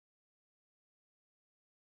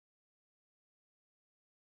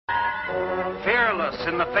Fearless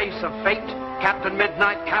in the face of fate, Captain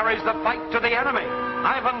Midnight carries the fight to the enemy.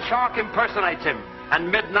 Ivan Shark impersonates him,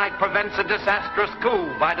 and Midnight prevents a disastrous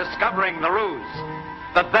coup by discovering the ruse.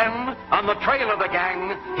 But then, on the trail of the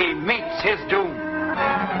gang, he meets his doom.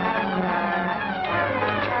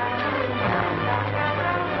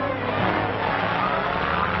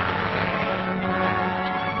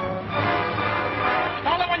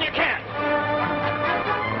 Follow when you can.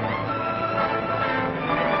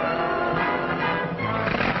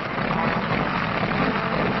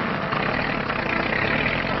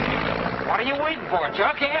 What are you waiting for,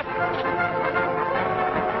 Chuckhead?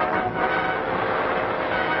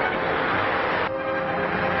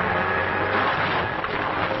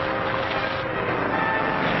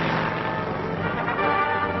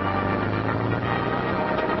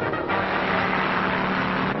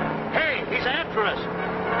 Hey, he's after us.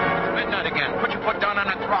 Midnight again. Put your foot down on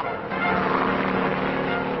that throttle.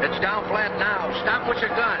 It's down flat now. Stop with your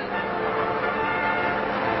gun.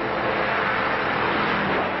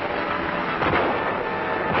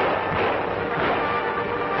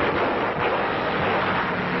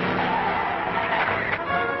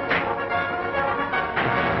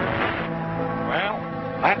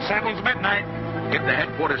 That settles Midnight. Get to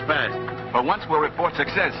headquarters fast. For once, we'll report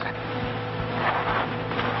success.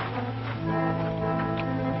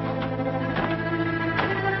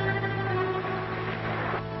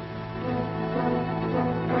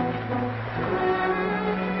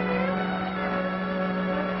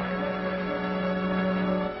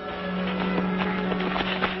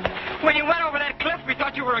 When you went over that cliff, we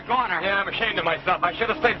thought you were a goner. Yeah, I'm ashamed of myself. I should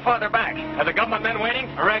have stayed farther back. Are the government men waiting?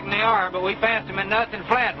 I reckon they are, but we passed them in nothing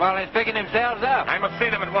flat while they're picking themselves up. I must see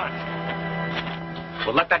them at once.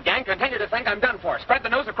 We'll let that gang continue to think I'm done for. Spread the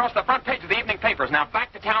news across the front page of the evening papers. Now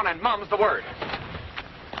back to town and mum's the word.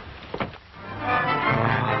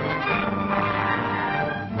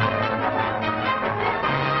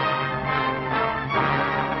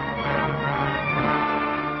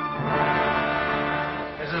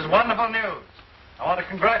 This is wonderful news. I want to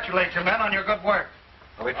congratulate you men on your good work.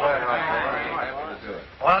 We tried hard to do it.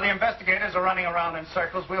 While the investigators are running around in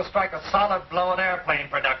circles, we'll strike a solid blow at airplane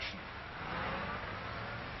production.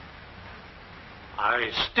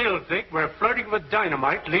 I still think we're flirting with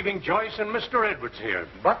dynamite, leaving Joyce and Mr. Edwards here.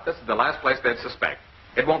 But this is the last place they'd suspect.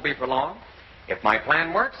 It won't be for long. If my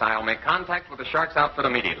plan works, I'll make contact with the Shark's outfit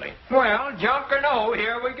immediately. Well, junk or no,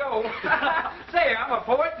 here we go. Say, I'm a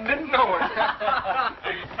poet and didn't know it.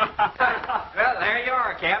 Well, there you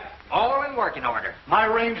are, Cap. All in working order. My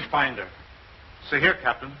rangefinder. See here,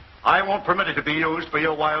 Captain. I won't permit it to be used for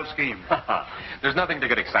your wild scheme. There's nothing to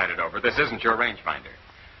get excited over. This isn't your rangefinder.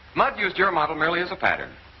 Mud used your model merely as a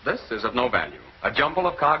pattern. This is of no value. A jumble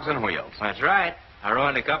of cogs and wheels. That's right. I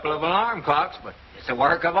ruined a couple of alarm clocks, but it's a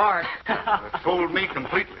work of art. It fooled me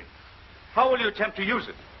completely. How will you attempt to use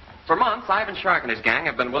it? For months, Ivan Shark and his gang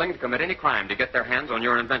have been willing to commit any crime to get their hands on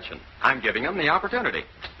your invention. I'm giving them the opportunity.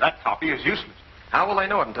 That copy is useless. How will they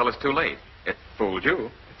know it until it's too late? It fooled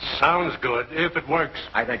you. Sounds good, if it works.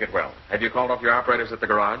 I think it will. Have you called off your operators at the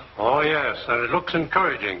garage? Oh, yes, and it looks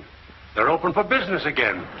encouraging. They're open for business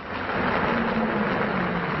again.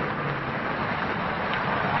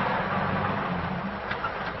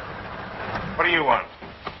 What do you want?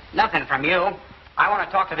 Nothing from you. I want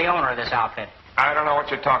to talk to the owner of this outfit. I don't know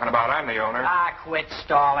what you're talking about. I'm the owner. Ah, quit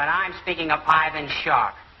stalling. I'm speaking of Ivan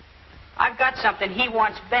Shark. I've got something he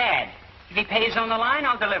wants bad. If he pays on the line,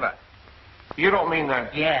 I'll deliver. You don't mean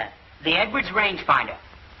that? Yeah, the Edwards rangefinder.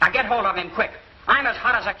 Now get hold of him quick. I'm as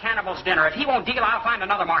hot as a cannibal's dinner. If he won't deal, I'll find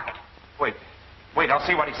another market. Wait, I'll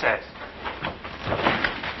see what he says.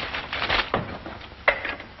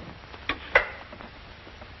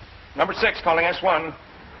 Number 6, calling S1.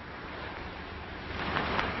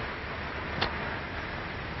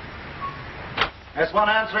 S1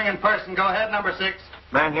 answering in person. Go ahead, number 6.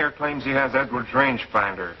 Man here claims he has Edwards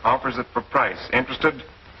rangefinder. Offers it for price. Interested?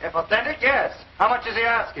 If authentic, yes. How much is he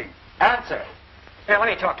asking? Answer. Here, let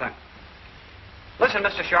me talk to him. Listen,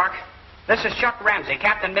 Mr. Shark. This is Chuck Ramsey,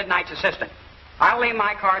 Captain Midnight's assistant. I'll lay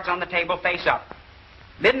my cards on the table face up.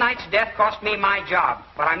 Midnight's death cost me my job,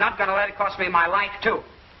 but I'm not going to let it cost me my life, too.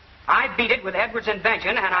 I beat it with Edwards'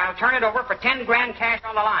 invention, and I'll turn it over for 10 grand cash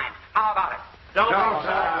on the line. How about it? Shut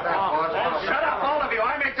up, all of you.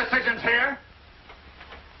 I make decisions here.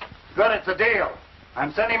 Good, it's a deal.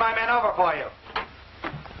 I'm sending my men over for you.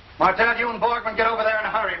 Martel, you and Borgman get over there in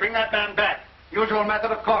a hurry. Bring that man back. Usual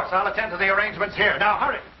method, of course. I'll attend to the arrangements here. Now,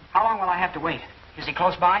 hurry. How long will I have to wait? Is he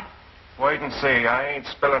close by? Wait and see. I ain't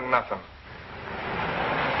spilling nothing.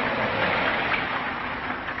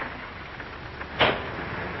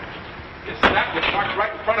 Is that You're parked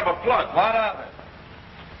right in front of a plug. What of it?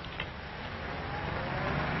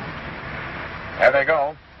 There they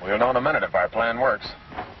go. We'll know in a minute if our plan works.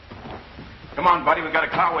 Come on, buddy. We got a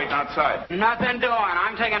car waiting outside. Nothing doing.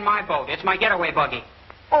 I'm taking my boat. It's my getaway buggy.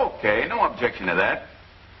 Okay, no objection to that.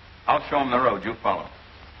 I'll show him the road. You follow.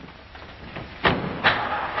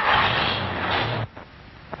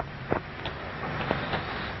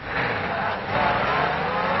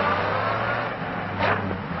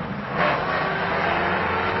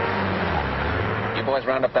 You boys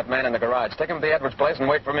round up that man in the garage. Take him to the Edwards place and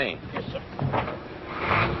wait for me. Yes, sir.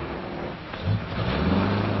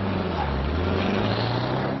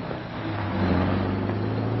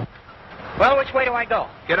 Well, which way do I go?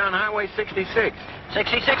 Get on Highway 66.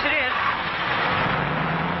 66 it is.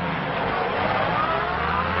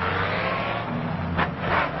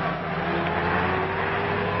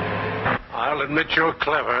 I'll admit you're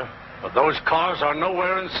clever, but those cars are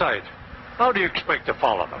nowhere in sight. How do you expect to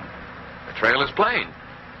follow them? The trail is plain.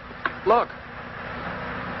 Look.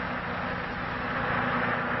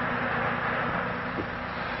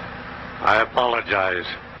 I apologize.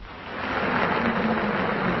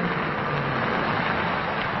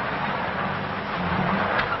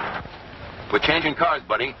 We're changing cars,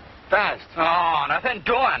 buddy. Fast. Oh, nothing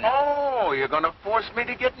doing. Oh, you're going to force me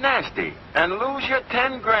to get nasty and lose your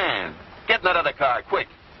 10 grand. Get in that other car, quick.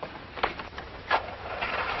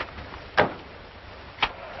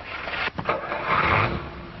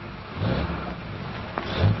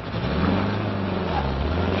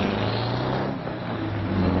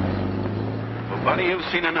 Well, buddy, you've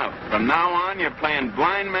seen enough. From now on, you're playing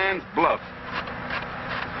blind man's bluff.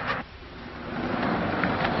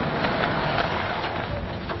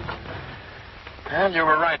 Well, you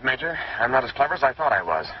were right, Major. I'm not as clever as I thought I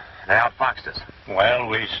was. They outfoxed us. Well,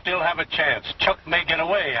 we still have a chance. Chuck may get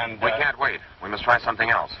away, and... We can't wait. We must try something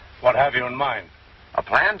else. What have you in mind? A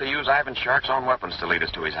plan to use Ivan Shark's own weapons to lead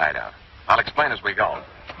us to his hideout. I'll explain as we go.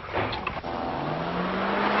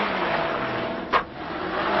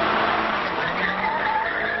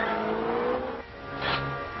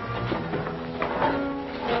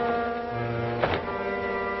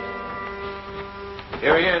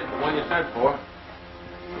 Here he is, the one you sent for.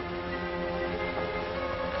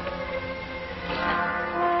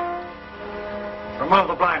 Remove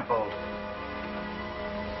the blindfold.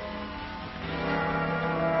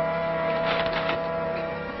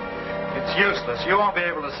 It's useless. You won't be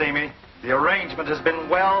able to see me. The arrangement has been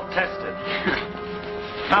well tested.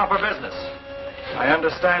 Now for business. I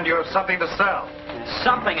understand you have something to sell.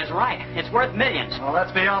 Something is right. It's worth millions. Well,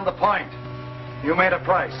 that's beyond the point. You made a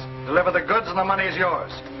price. Deliver the goods and the money is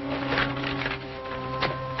yours.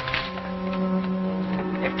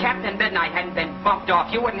 If Captain Midnight hadn't been bumped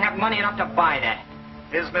off, you wouldn't have money enough to buy that.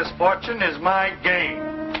 His misfortune is my gain.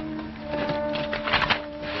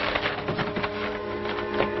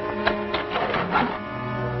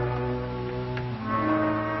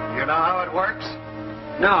 You know how it works?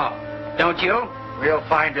 No, don't you? We'll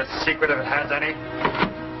find its secret if it has any.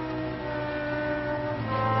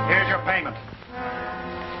 Here's your payment.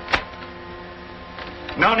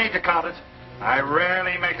 No need to count it. I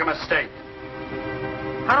rarely make a mistake.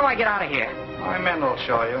 How do I get out of here? My men will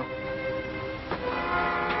show you.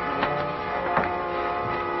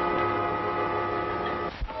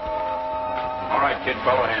 All right, kid,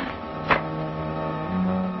 follow him.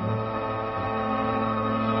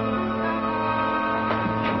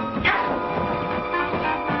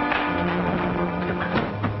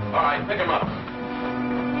 All right, pick him up.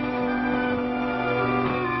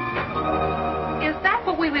 Is that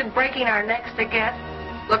what we've been breaking our necks to get?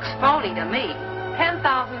 Looks phony to me.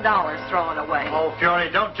 $10,000 thrown away. Oh, Fury,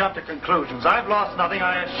 don't jump to conclusions. I've lost nothing,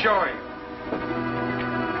 I assure you.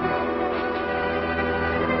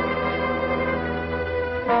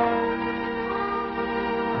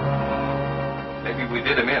 Maybe we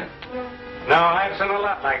did him in. No, I've seen a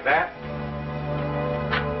lot like that.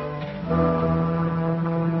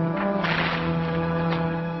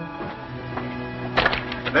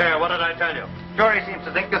 There, what did I tell you? Fury seems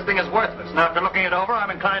to think this thing is worthless. Now, after looking it over, I'm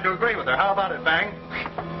inclined to agree with her. How about it, Bang?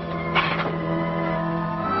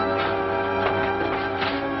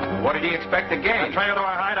 What did he expect to A gain? trail to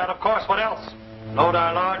our hideout, of course. What else? Load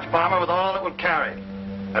our large bomber with all it will carry.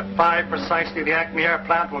 At 5 precisely, the Acme Air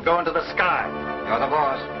plant will go into the sky. You're the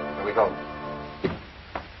boss. Here we go.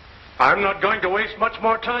 I'm not going to waste much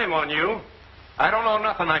more time on you. I don't know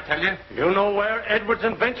nothing, I tell you. You know where Edward's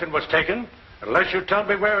invention was taken. Unless you tell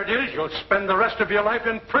me where it is, you'll spend the rest of your life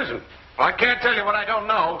in prison. Well, I can't tell you what I don't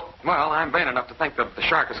know. Well, I'm vain enough to think that if the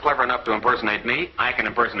shark is clever enough to impersonate me, I can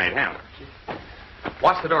impersonate him.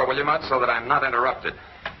 Watch the door, will you, Mud, so that I'm not interrupted.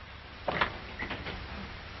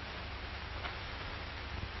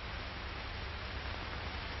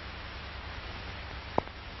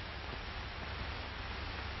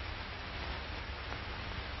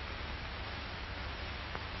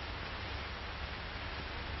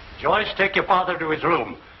 Joyce, take your father to his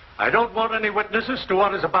room. I don't want any witnesses to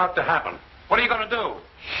what is about to happen. What are you going to do?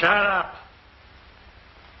 Shut up.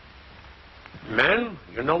 Men,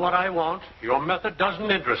 you know what I want. Your method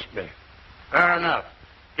doesn't interest me. Fair enough.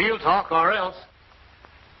 He'll talk or else.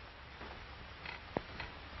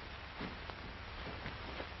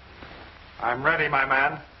 I'm ready, my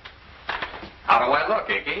man. How do I look,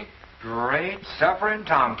 Icky? Great suffering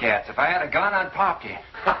tomcats. If I had a gun, I'd pop you.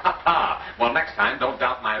 Well, next time, don't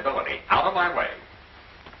doubt my ability. Out of my way.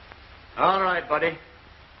 All right, buddy.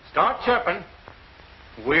 Start chirping.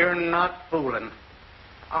 We're not fooling.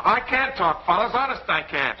 I can't talk, fellas. Honest, I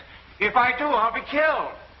can't. If I do, I'll be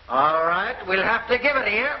killed. All right, we'll have to give it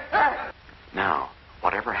here. Now,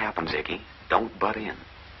 whatever happens, Iggy, don't butt in.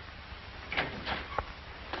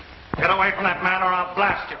 Get away from that man or I'll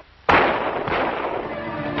blast you.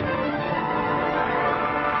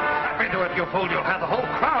 Step into it, you fool. You'll have the whole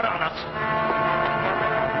crowd on us.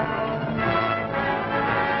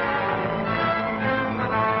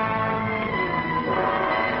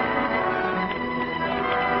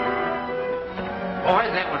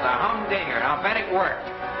 Boys, that was a humdinger. I'll bet it worked.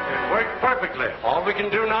 It worked perfectly. All we can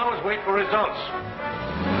do now is wait for results.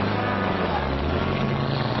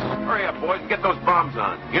 Hurry up, boys, and get those bombs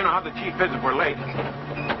on. You know how the chief is if we're late.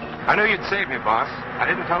 I knew you'd save me, boss. I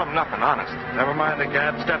didn't tell him nothing, honest. Never mind the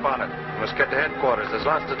gab. Step on it. Must get to headquarters. There's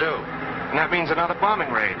lots to do. And that means another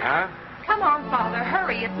bombing raid, huh? Come on, Father,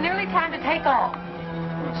 hurry. It's nearly time to take off.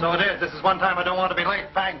 So it is. This is one time I don't want to be late.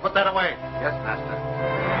 Bang, put that away. Yes, Master.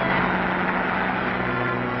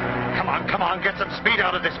 Come on, get some speed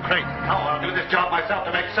out of this crate. No, I'll do this job myself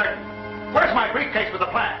to make certain. Where's my briefcase with the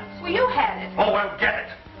plans? Well, you had it. Oh, well, get it.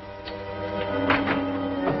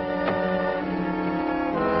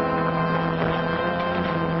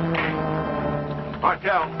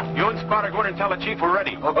 Martel, you and Spot are going and tell the chief we're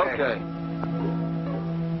ready. Okay.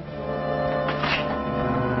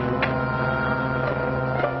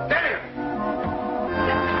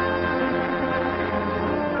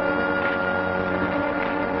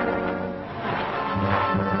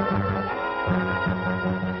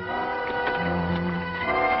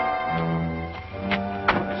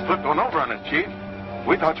 Slipped one over on us, Chief.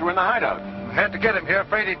 We thought you were in the hideout. Had to get him here,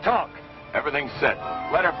 afraid he'd talk. Everything's set.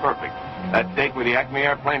 Letter perfect. That date with the Acme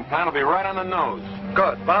airplane plan will be right on the nose.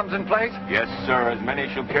 Good. Bombs in place? Yes, sir. As many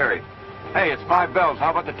as she'll carry. Hey, it's 5 bells.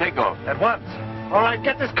 How about the takeoff? At once. All right,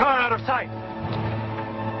 get this car out of sight.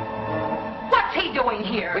 What's he doing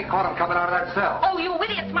here? We caught him coming out of that cell. Oh, you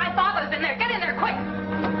idiots. My father's in there. Get in there quick.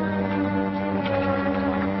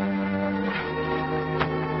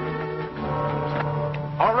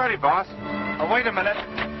 All ready, boss. Oh, wait a minute.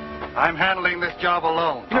 I'm handling this job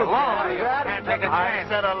alone. You alone? Can't take a I chance.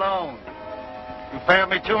 said alone. You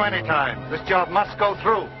failed me too many times. This job must go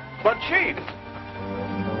through. But, Chief.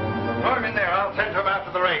 Throw him in there. I'll send him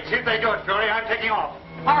after the raid. See if they do it, Fury. I'm taking off.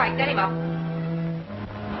 All right, get him up.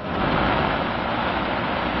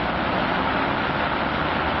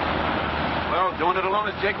 Well, doing it alone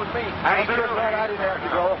is Jake with me. I ain't sure glad I didn't have to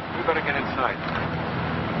go. We better get inside.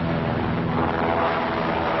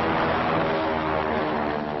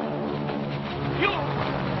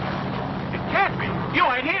 It can't be. You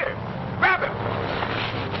ain't here. Grab him.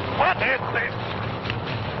 What is this?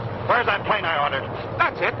 Where's that plane I ordered?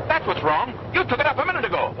 That's it. That's what's wrong. You took it up a minute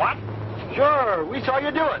ago. What? Sure. We saw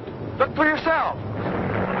you do it. Look for yourself.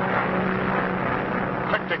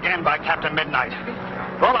 Tricked again by Captain Midnight.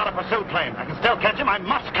 Roll out a pursuit plane. I can still catch him. I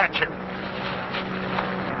must catch him.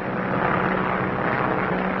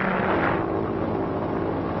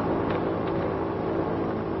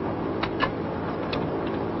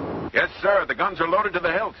 Yes, sir. The guns are loaded to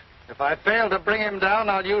the hilt. If I fail to bring him down,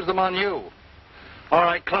 I'll use them on you. All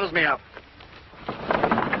right, close me up.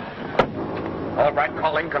 All right,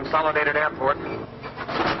 calling Consolidated Airport. Clear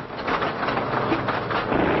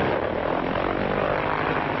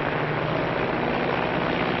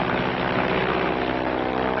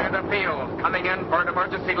the field. Coming in for an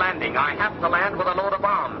emergency landing. I have to land with a load of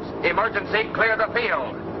bombs. Emergency, clear the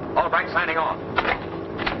field. All right, signing off.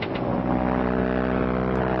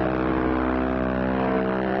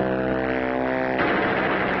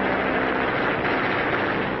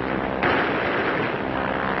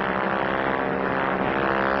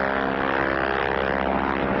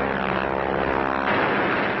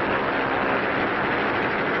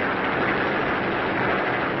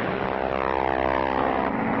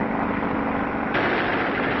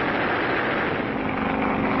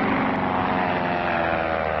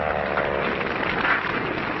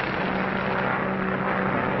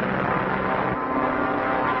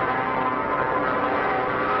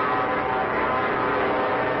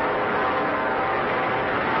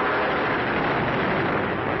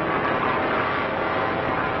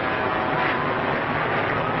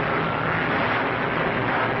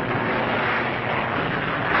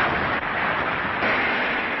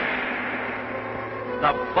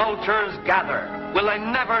 The vultures gather. Will they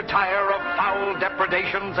never tire of foul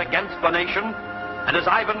depredations against the nation? And is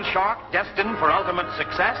Ivan Shark destined for ultimate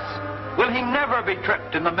success? Will he never be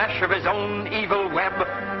tripped in the mesh of his own evil web?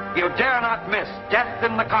 You dare not miss Death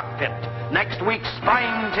in the Cockpit, next week's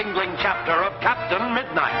spine-tingling chapter of Captain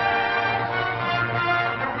Midnight.